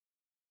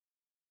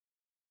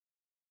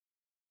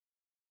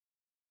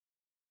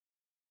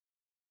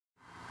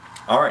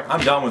Alright,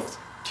 I'm done with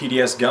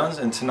TDS guns,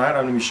 and tonight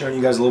I'm going to be showing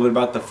you guys a little bit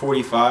about the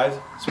 45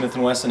 Smith &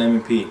 Wesson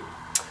M&P.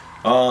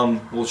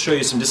 We'll show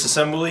you some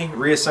disassembly,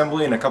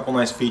 reassembly, and a couple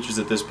nice features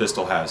that this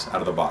pistol has out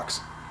of the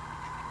box.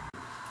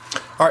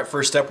 Alright,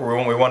 first step,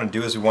 what we want to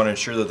do is we want to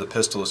ensure that the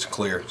pistol is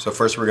clear. So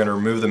first we're going to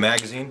remove the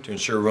magazine to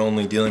ensure we're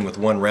only dealing with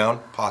one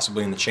round,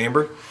 possibly in the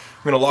chamber.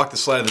 We're going to lock the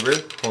slide of the rear,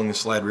 pulling the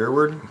slide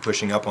rearward and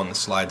pushing up on the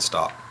slide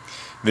stop.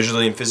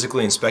 Visually and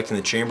physically inspecting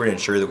the chamber to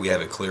ensure that we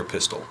have a clear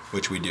pistol,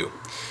 which we do.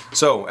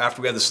 So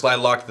after we have the slide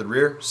locked to the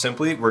rear,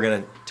 simply we're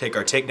going to take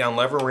our takedown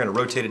lever, we're going to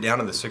rotate it down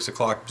to the 6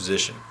 o'clock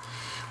position.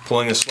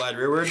 Pulling the slide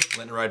rearward,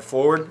 letting it ride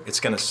forward, it's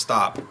going to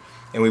stop,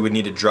 and we would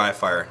need a dry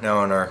fire.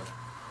 Now in our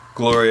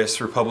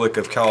glorious Republic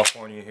of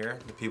California here,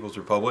 the People's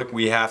Republic,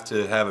 we have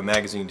to have a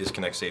magazine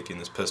disconnect safety in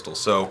this pistol.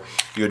 So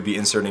you would be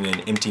inserting an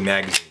empty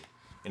magazine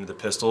into the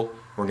pistol.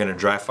 We're going to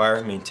dry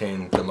fire,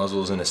 maintain the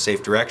muzzle is in a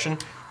safe direction.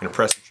 We're going to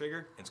press the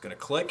trigger, it's going to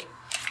click,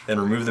 then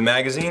remove the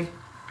magazine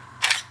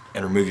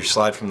and remove your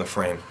slide from the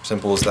frame.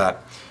 Simple as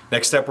that.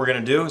 Next step we're going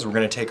to do is we're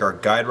going to take our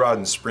guide rod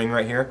and spring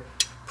right here,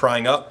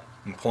 prying up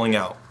and pulling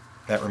out.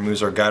 That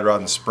removes our guide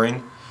rod and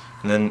spring,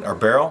 and then our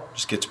barrel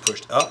just gets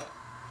pushed up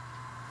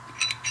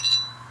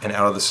and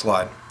out of the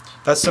slide.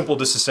 That's simple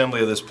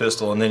disassembly of this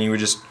pistol, and then you would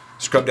just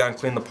scrub down,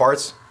 clean the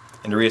parts,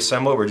 and to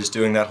reassemble we're just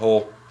doing that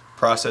whole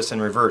process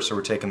in reverse. So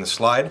we're taking the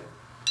slide,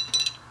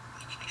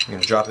 we're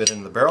going to drop it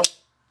into the barrel,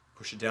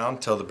 push it down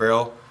until the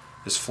barrel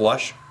is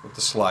flush with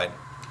the slide.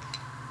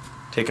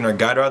 Taking our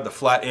guide rod, the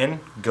flat end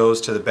goes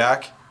to the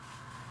back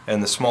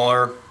and the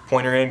smaller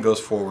pointer end goes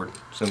forward.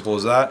 Simple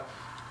as that.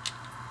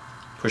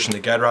 Pushing the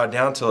guide rod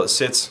down until it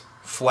sits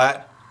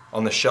flat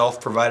on the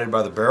shelf provided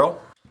by the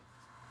barrel.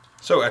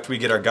 So after we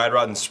get our guide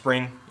rod and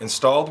spring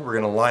installed, we're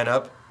going to line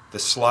up the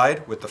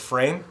slide with the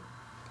frame.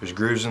 There's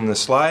grooves in the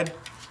slide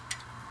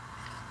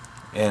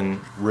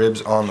and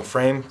ribs on the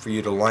frame for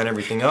you to line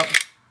everything up,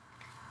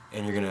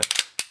 and you're going to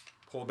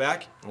pull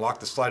back and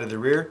lock the slide to the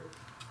rear,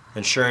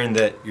 ensuring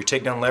that your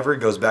takedown lever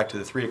goes back to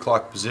the 3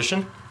 o'clock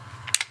position.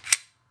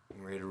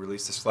 You're ready to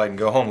release the slide and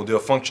go home. We'll do a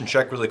function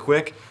check really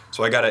quick.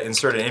 So I got to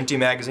insert an empty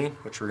magazine,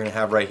 which we're going to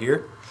have right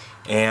here,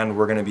 and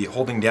we're going to be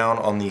holding down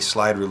on the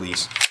slide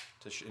release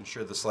to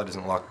ensure the slide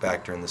isn't locked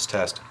back during this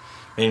test.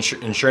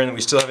 Ensuring that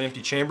we still have an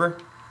empty chamber,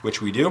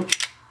 which we do.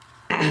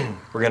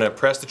 We're going to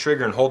press the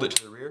trigger and hold it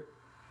to the rear.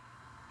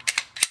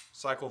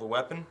 Cycle the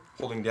weapon,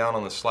 holding down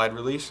on the slide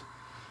release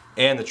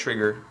and the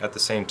trigger at the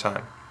same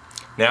time.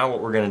 Now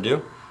what we're going to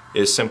do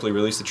is simply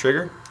release the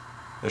trigger.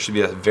 There should be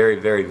a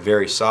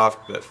very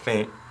soft but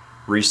faint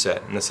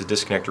reset, and this is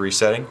disconnector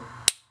resetting.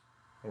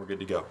 We're good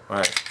to go.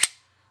 Alright,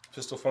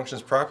 pistol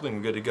functions properly and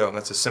we're good to go.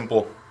 That's a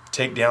simple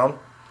takedown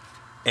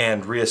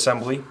and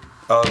reassembly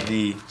of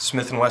the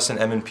Smith & Wesson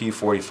M&P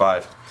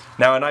 45.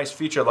 Now a nice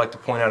feature I'd like to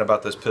point out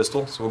about this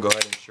pistol, so we'll go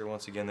ahead and ensure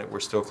once again that we're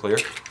still clear,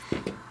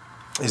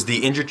 is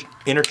the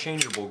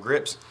interchangeable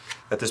grips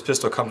that this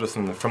pistol comes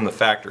with from the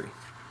factory.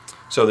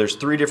 So there's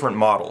 3 different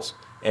models,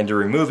 and to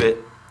remove it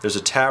there's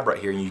a tab right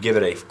here and you give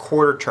it a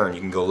quarter turn.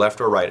 You can go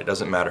left or right, it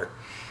doesn't matter.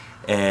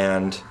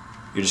 And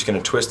you're just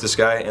going to twist this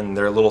guy, and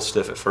they're a little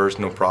stiff at first,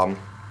 no problem.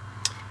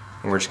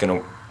 And we're just going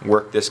to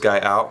work this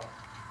guy out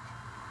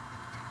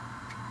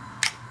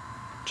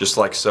just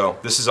like so.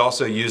 This is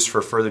also used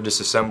for further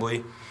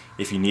disassembly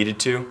if you needed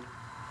to,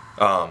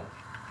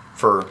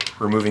 for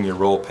removing your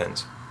roll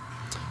pins.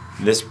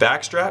 This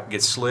back strap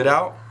gets slid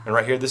out, and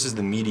right here this is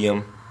the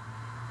medium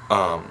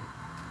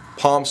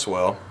palm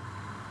swell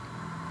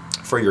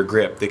for your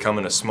grip. They come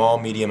in a small,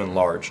 medium, and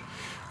large.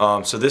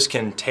 So this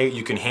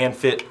you can hand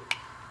fit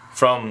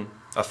from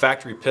a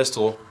factory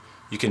pistol.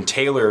 You can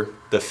tailor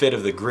the fit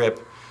of the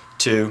grip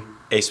to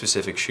a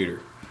specific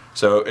shooter.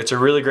 So it's a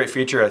really great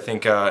feature. I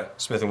think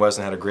Smith &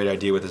 Wesson had a great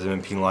idea with this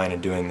M&P line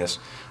in doing this.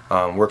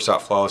 Works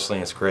out flawlessly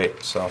and it's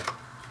great. So, and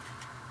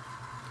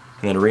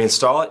then to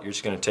reinstall it, you're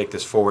just going to take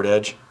this forward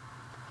edge,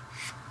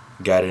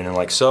 guide it in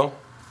like so.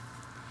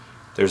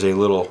 There's a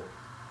little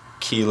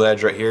key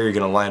ledge right here. You're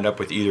going to line it up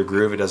with either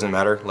groove, it doesn't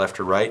matter, left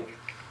or right.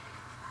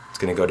 It's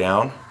going to go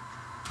down,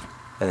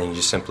 and then you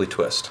just simply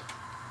twist.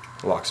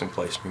 It locks in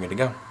place and you're good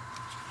to go.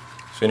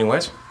 So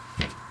anyways,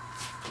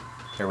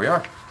 here we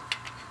are.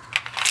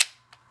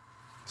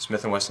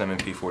 Smith & Wesson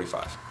M&P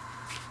 45.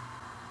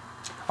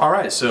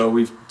 Alright, so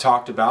we've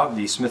talked about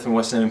the Smith &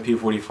 Wesson M&P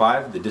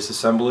 45, the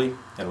disassembly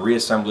and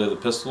reassembly of the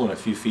pistol, and a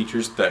few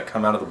features that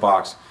come out of the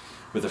box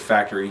with the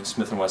factory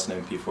Smith & Wesson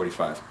M&P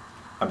 45.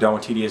 I'm done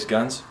with TDS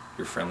Guns,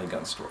 your friendly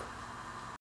gun store.